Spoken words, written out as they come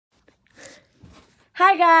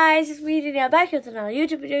Hi guys, it's me Danielle back here with another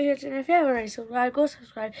YouTube video here today. If you haven't already subscribed, go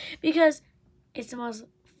subscribe because it's the most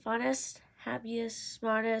funnest, happiest,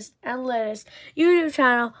 smartest, and latest YouTube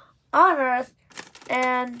channel on earth.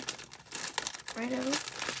 And right now,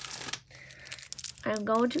 I'm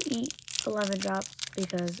going to eat the lemon drops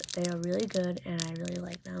because they are really good and I really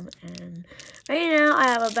like them. And right now, I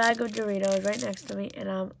have a bag of Doritos right next to me and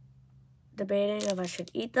I'm debating if I should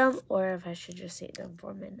eat them or if I should just eat them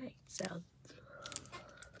for midnight. So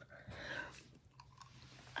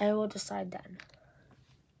I will decide then.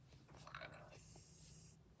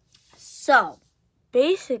 So,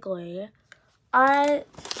 basically,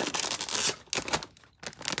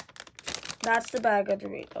 that's the bag of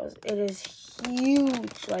Doritos. It is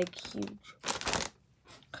huge, like huge.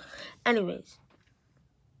 Anyways,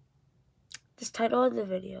 this title of the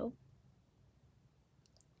video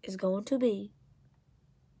is going to be,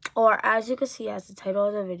 or as you can see as the title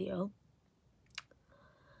of the video,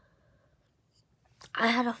 I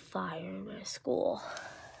had a fire in my school.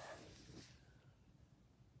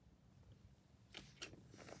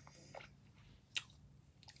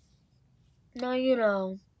 Now, you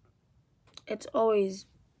know, it's always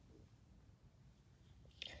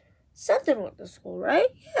something with the school, right?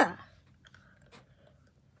 Yeah.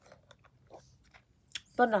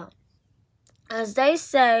 But no. As they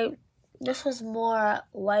say, this was more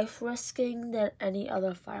life-risking than any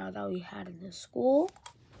other fire that we had in the school.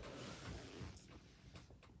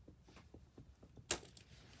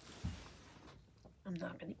 I'm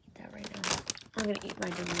not going to eat that right now. I'm going to eat my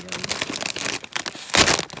Doritos.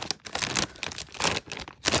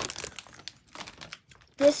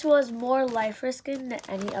 This was more life-risking than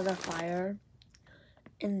any other fire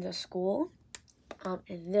in the school.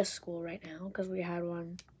 In this school right now, because we had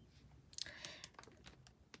one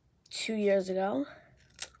 2 years ago.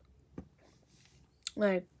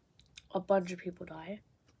 Like, a bunch of people died.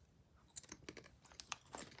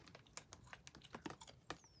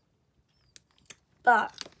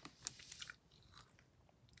 But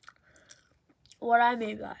what I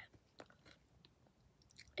mean by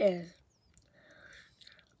is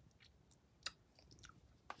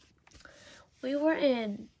we were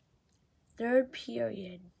in third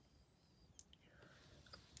period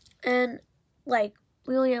and like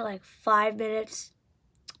we only had like 5 minutes,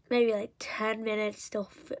 maybe like 10 minutes till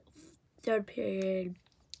third period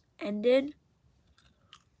ended.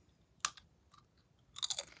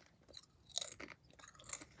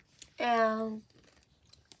 And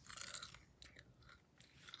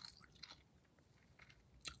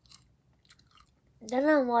then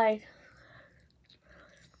I'm like,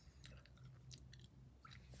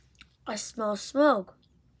 I smell smoke.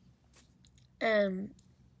 And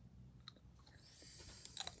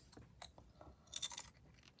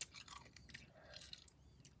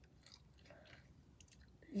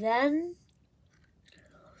then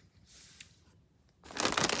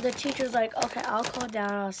the teacher's like, okay, I'll call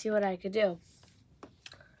down, I'll see what I could do.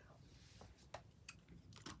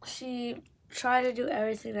 She tried to do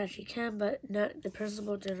everything that she can, but the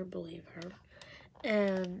principal didn't believe her.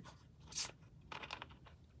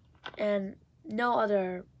 And no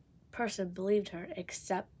other person believed her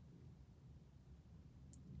except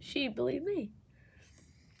she believed me.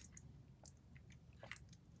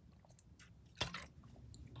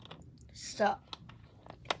 So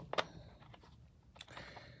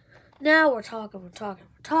now we're talking,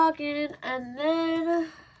 and then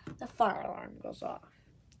the fire alarm goes off.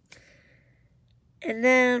 And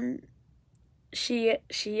then she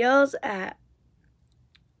yells at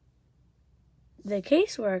the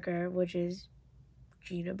caseworker, which is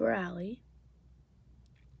Gina Borelli.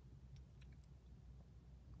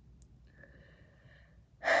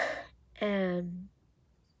 And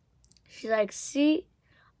she's like, see,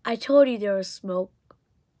 I told you there was smoke.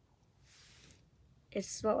 It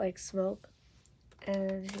smelled like smoke.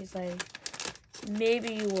 And she's like,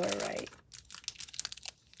 maybe you were right.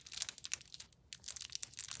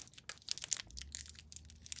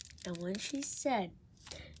 And when she said,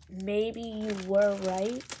 maybe you were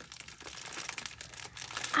right,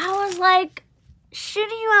 I was like,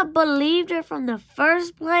 shouldn't you have believed her from the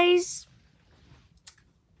first place?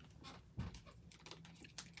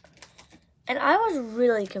 And I was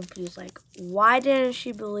really confused, like, why didn't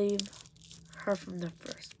she believe her from the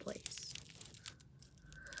first place?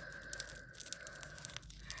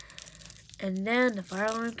 And then the fire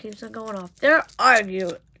alarm keeps on going off. They're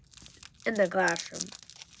arguing in the classroom.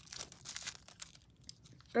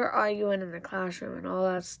 They're arguing in the classroom and all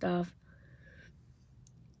that stuff.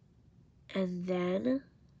 And then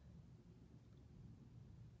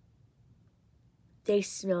they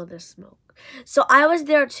smell the smoke. So I was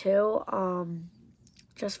there too.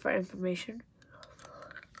 just for information.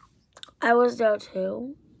 I was there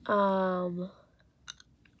too. And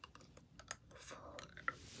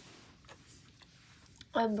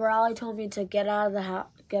Brawley told me to get out of the house,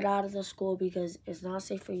 get out of the school because it's not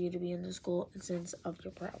safe for you to be in the school since of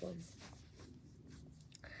your problem.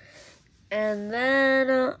 And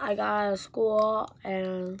then I got out of school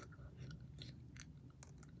and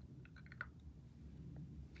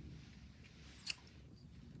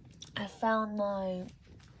I found my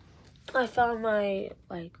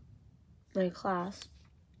my class,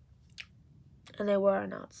 and they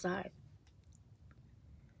weren't outside.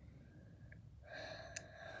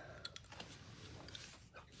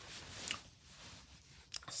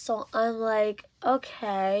 So I'm like,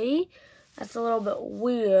 okay, that's a little bit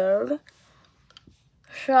weird.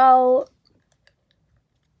 So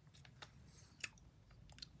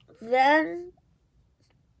then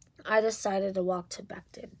I decided to walk to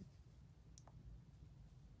Becton.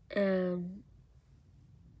 And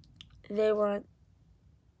they were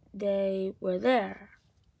there.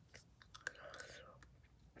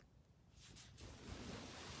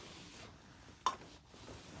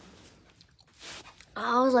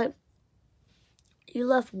 I was like, you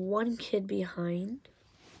left one kid behind,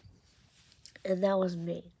 and that was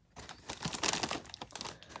me.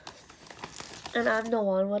 And I'm the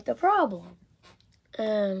one with the problem.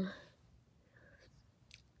 And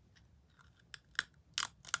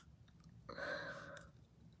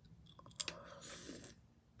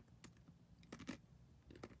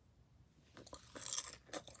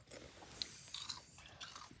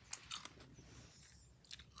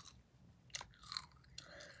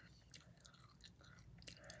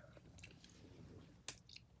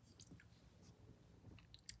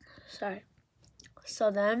sorry. So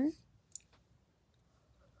then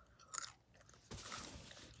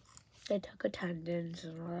they took attendance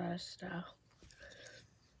and all that stuff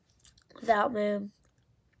without me.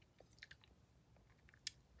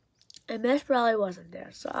 And Miss Brawley wasn't there.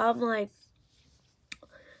 So I'm like,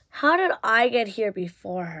 how did I get here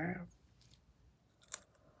before her?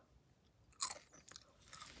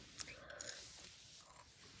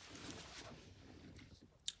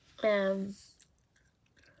 And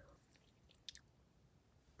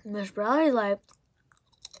Miss Brawley's like,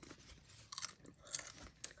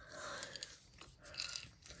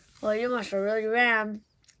 well, you must have really ran.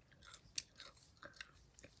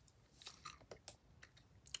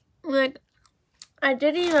 Like, I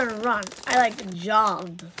didn't even run. I, like,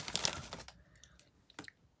 jogged.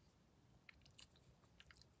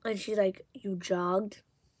 And she's like, you jogged?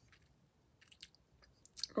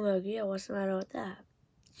 I'm like, yeah, what's the matter with that?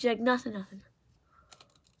 She's like, nothing.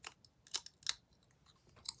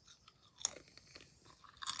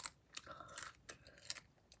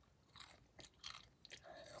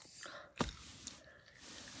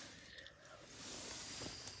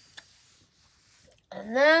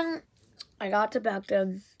 And then I got to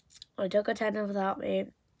Becton. I took attendance without me.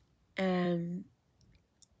 And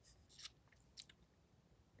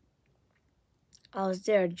I was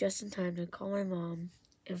there just in time to call my mom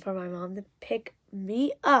and for my mom to pick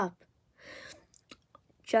me up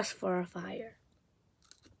just for a fire.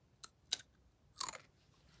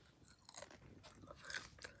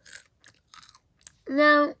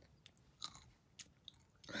 Now,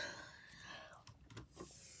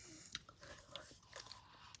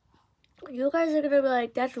 you guys are going to be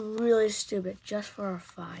like, that's really stupid, just for a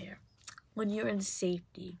fire, when you're in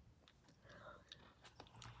safety.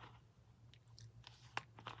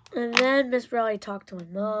 And then Miss Brawley talked to my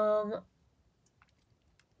mom.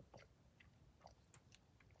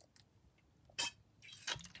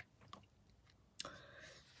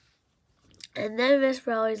 And then Miss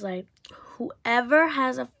Brawley's like, whoever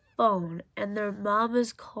has a phone and their mom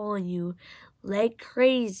is calling you like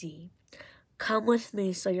crazy, come with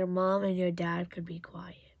me so your mom and your dad could be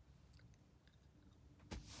quiet.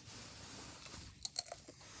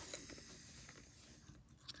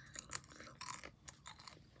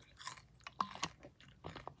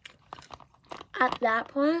 At that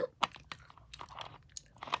point,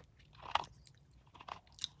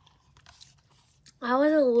 I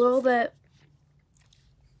was a little bit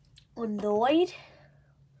annoyed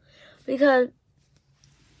because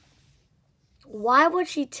why would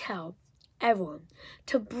she tell everyone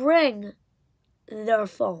to bring their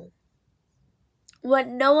phone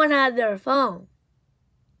when no one had their phone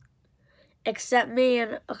except me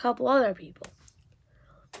and a couple other people?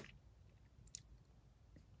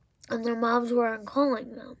 And their moms weren't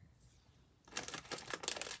calling them.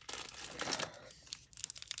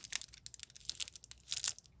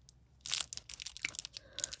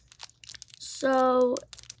 So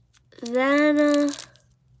then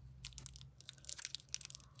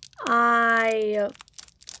I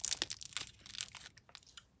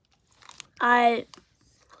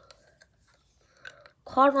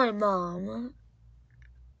called my mom.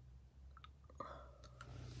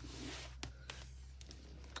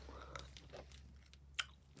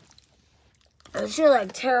 And she was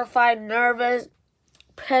like terrified, nervous,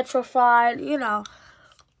 petrified, you know,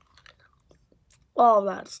 all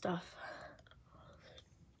that stuff.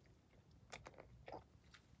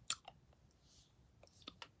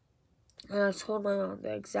 And I told my mom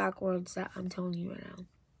the exact words that I'm telling you right now.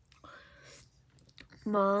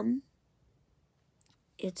 Mom,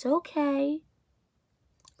 it's okay.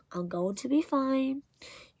 I'm going to be fine.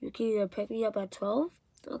 You can either pick me up at 12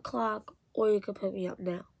 o'clock or you can pick me up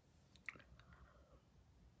now.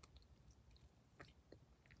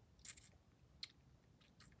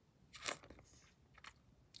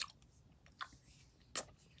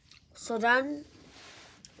 So then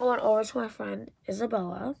I went over to my friend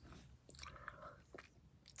Isabella.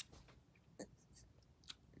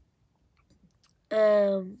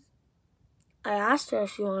 I asked her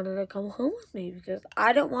if she wanted to come home with me because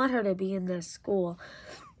I didn't want her to be in this school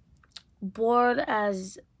bored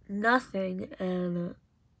as nothing and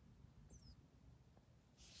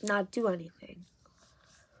not do anything.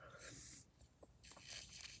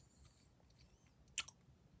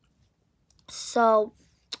 So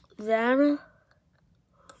then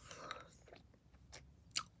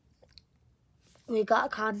we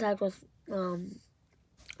got contact with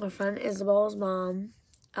my friend Isabella's mom,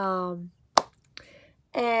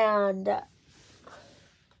 and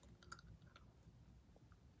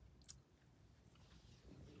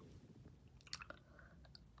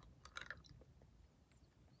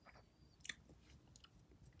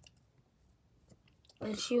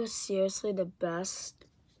she was seriously the best,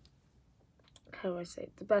 how do I say,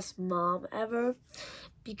 the best mom ever,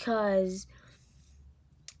 because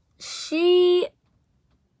she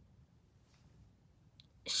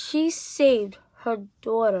saved her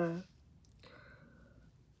daughter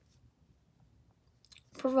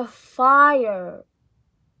from a fire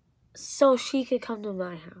so she could come to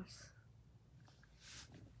my house.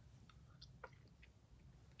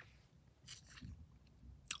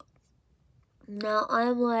 Now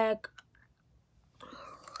I'm like,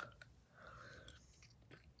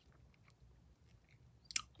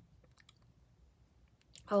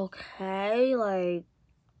 okay, like,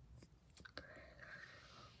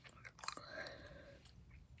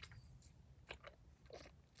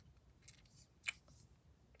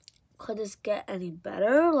 could this get any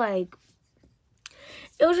better? Like,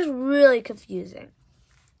 it was just really confusing.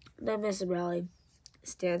 Then Miss Riley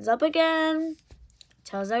stands up again,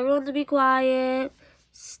 tells everyone to be quiet,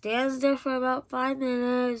 stands there for about 5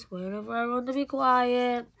 minutes, waiting for everyone to be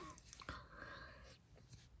quiet.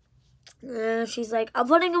 And she's like, I'm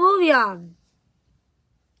putting a movie on.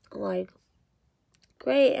 I'm like,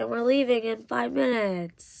 great, and we're leaving in 5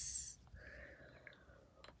 minutes.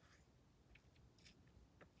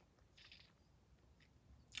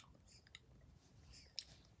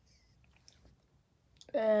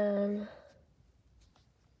 And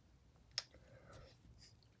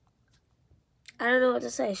I don't know what to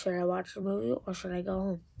say. Should I watch the movie or should I go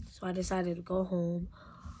home? So I decided to go home.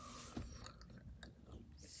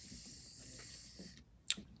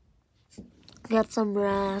 Get some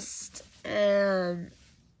rest and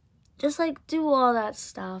just like do all that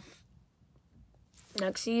stuff.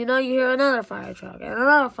 Next thing you know, you hear another fire truck and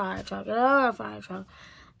another fire truck and another fire truck.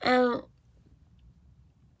 And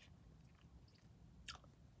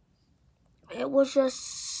it was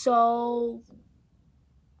just so...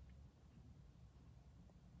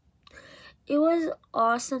 It was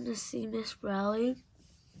awesome to see Miss Riley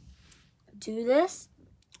do this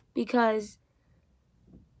because...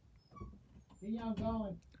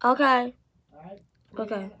 Okay.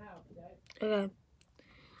 Okay. Okay.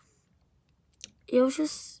 It was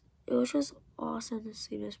just awesome to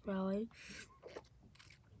see Miss Riley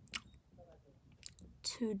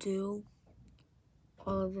to do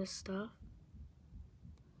all of this stuff.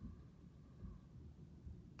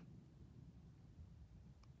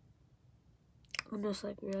 I'm just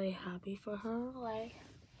like really happy for her. Like,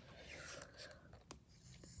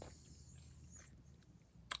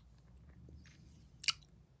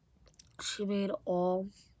 she made all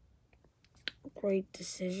great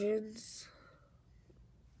decisions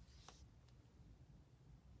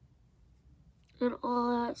and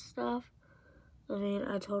all that stuff. I mean,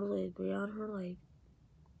 I totally agree on her. Like,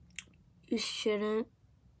 you shouldn't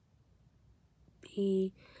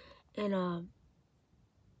be in a...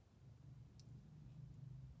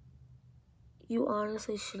 You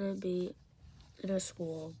honestly shouldn't be in a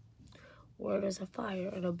school where there's a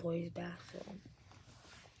fire in a boys' bathroom.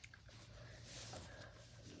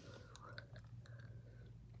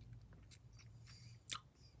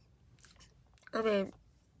 I mean,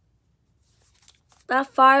 that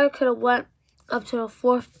fire could have went up to the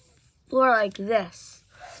 4th floor like this.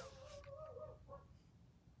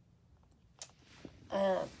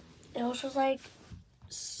 It was just like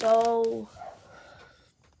so.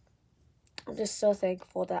 I'm just so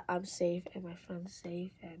thankful that I'm safe and my friend's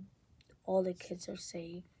safe and all the kids are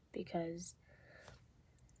safe, because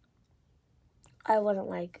I wouldn't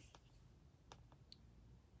like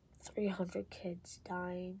 300 kids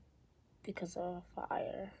dying because of a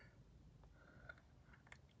fire.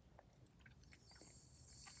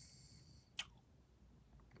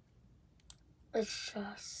 It's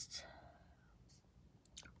just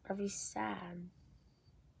very sad.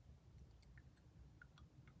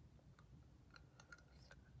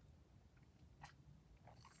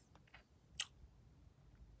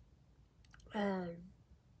 And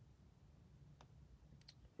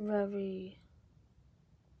very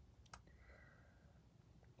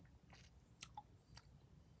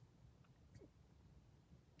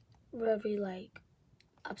like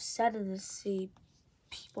upsetting to see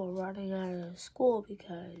people running out of school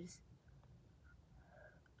because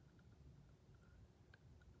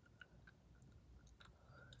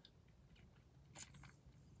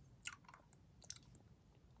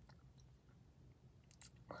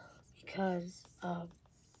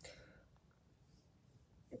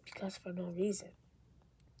for no reason.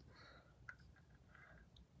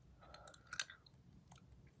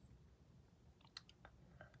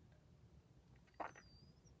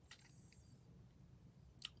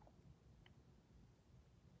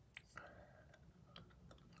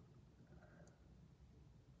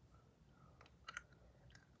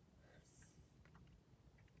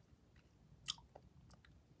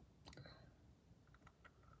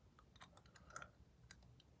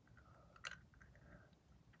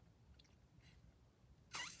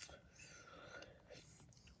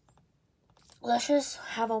 Let's just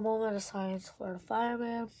have a moment of silence for the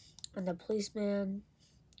fireman and the policeman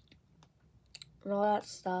and all that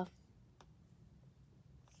stuff.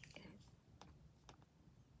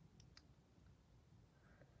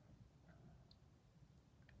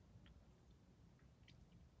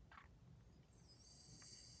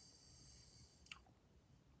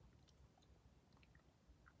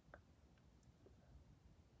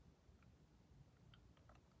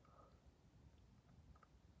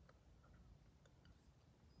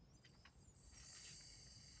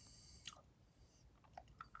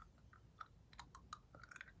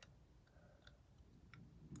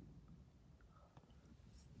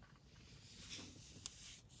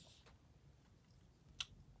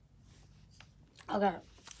 Okay,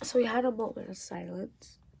 so we had a moment of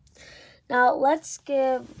silence. Now let's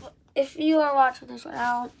give, if you are watching this right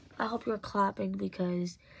now, I hope you're clapping,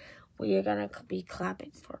 because we are going to be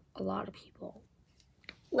clapping for a lot of people.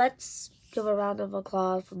 Let's give a round of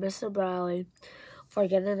applause for Mr. Bradley for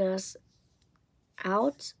getting us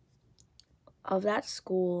out of that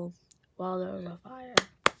school while there was a fire.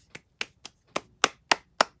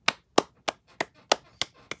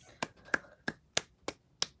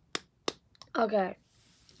 Okay,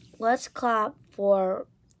 let's clap for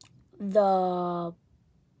the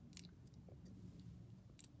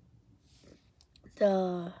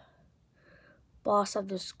boss of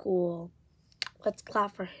the school. Let's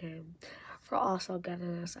clap for him for also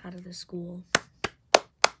getting us out of the school.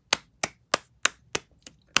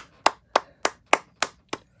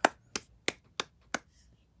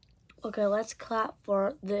 Okay, let's clap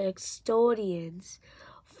for the custodians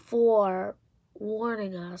for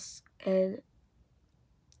warning us and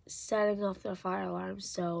setting off their fire alarms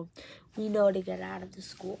so we know to get out of the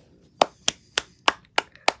school.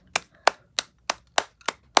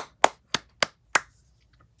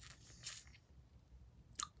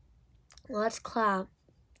 Let's clap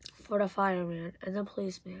for the fireman and the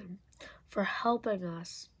policeman for helping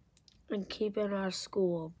us and keeping our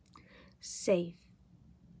school safe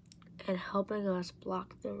and helping us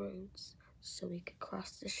block the roads so we could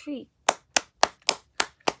cross the street.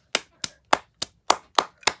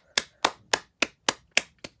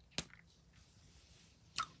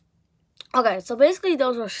 Okay, so basically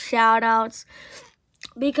those were shout outs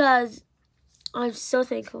because I'm so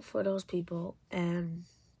thankful for those people and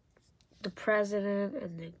the president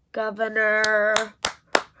and the governor.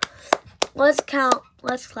 Let's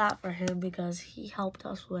clap for him because he helped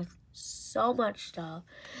us with so much stuff.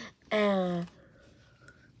 And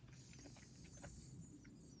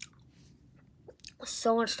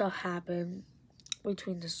so much stuff happened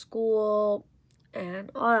between the school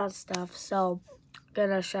and all that stuff. So,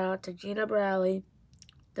 gonna shout out to Gina Bradley,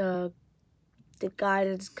 the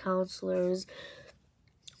guidance counselors,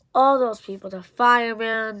 all those people, the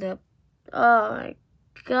fireman, oh my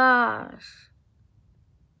gosh.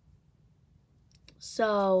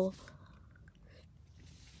 So,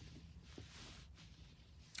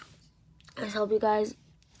 I hope you guys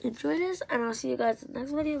enjoy this, and I'll see you guys in the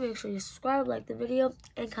next video. Make sure you subscribe, like the video,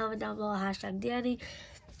 and comment down below #Danny.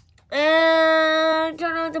 And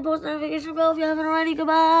turn on the post notification bell if you haven't already.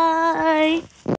 Goodbye.